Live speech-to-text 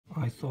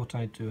thought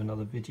I'd do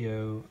another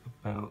video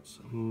about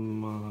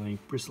my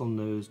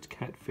bristlenosed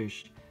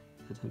catfish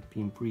that have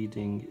been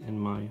breeding in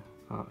my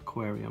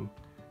aquarium,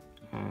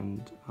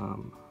 and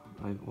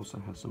I've also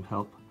had some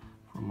help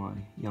from my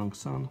young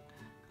son,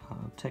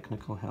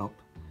 technical help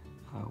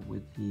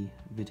with the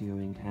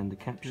videoing and the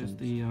captions. Here's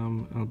the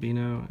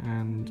albino,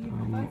 and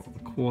a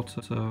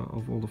quarter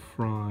of all the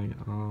fry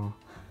are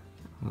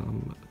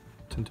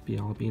tend to be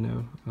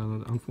albino.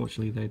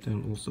 Unfortunately, they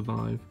don't all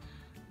survive.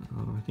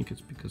 I think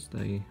it's because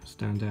they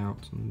stand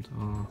out and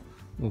are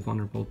more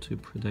vulnerable to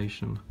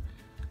predation.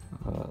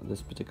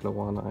 This particular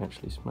one, I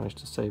actually managed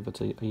to save at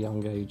a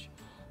young age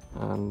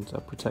and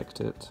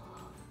protect it,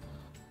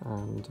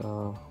 and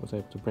was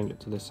able to bring it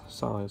to this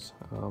size.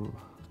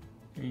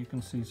 Here you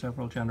can see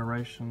several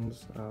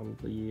generations.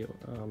 The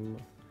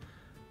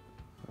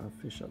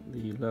fish at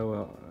the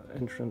lower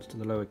entrance to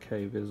the lower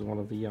cave is one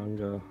of the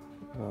younger,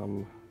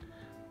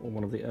 or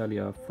one of the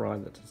earlier fry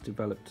that has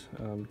developed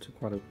to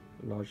quite a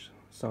large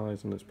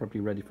size, and it's probably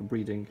ready for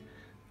breeding.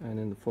 And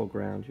in the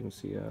foreground you can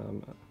see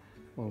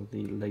one of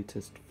the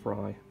latest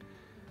fry.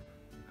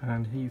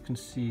 And here you can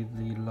see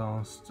the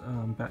last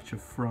batch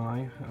of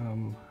fry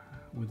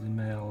with the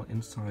male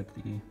inside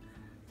the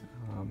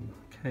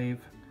cave.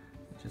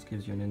 It just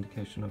gives you an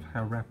indication of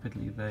how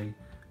rapidly they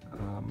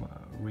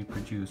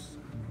reproduce.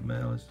 The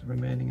male is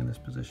remaining in this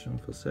position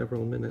for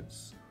several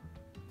minutes.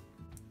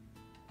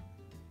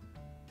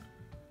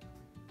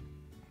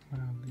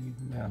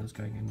 The male is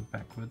going in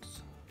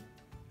backwards.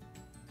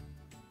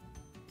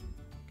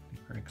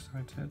 Getting very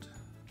excited.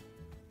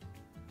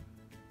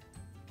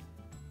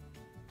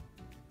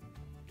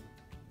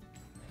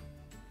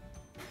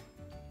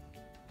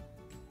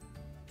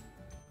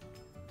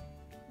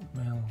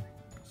 Male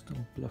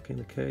still blocking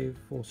the cave,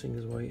 forcing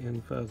his way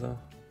in further.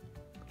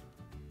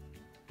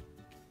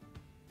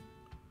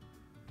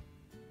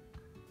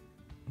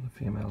 And the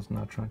female is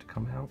now trying to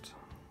come out.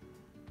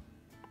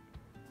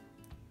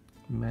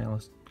 The male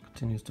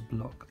continues to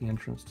block the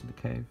entrance to the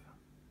cave.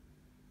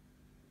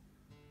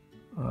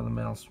 The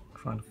male's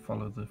trying to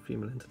follow the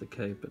female into the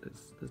cave, but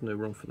there's no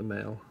room for the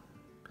male.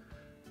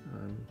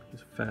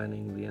 He's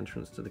fanning the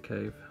entrance to the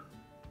cave.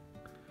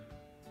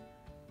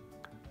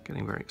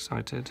 Getting very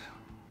excited.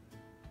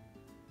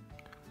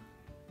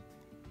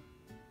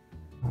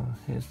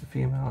 Here's the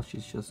female,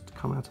 she's just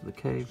come out of the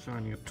cave.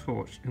 Shining a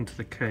torch into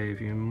the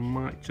cave, you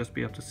might just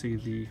be able to see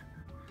the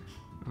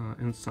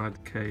inside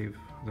the cave.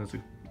 There's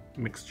a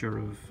mixture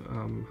of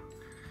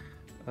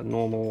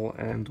normal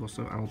and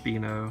also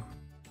albino.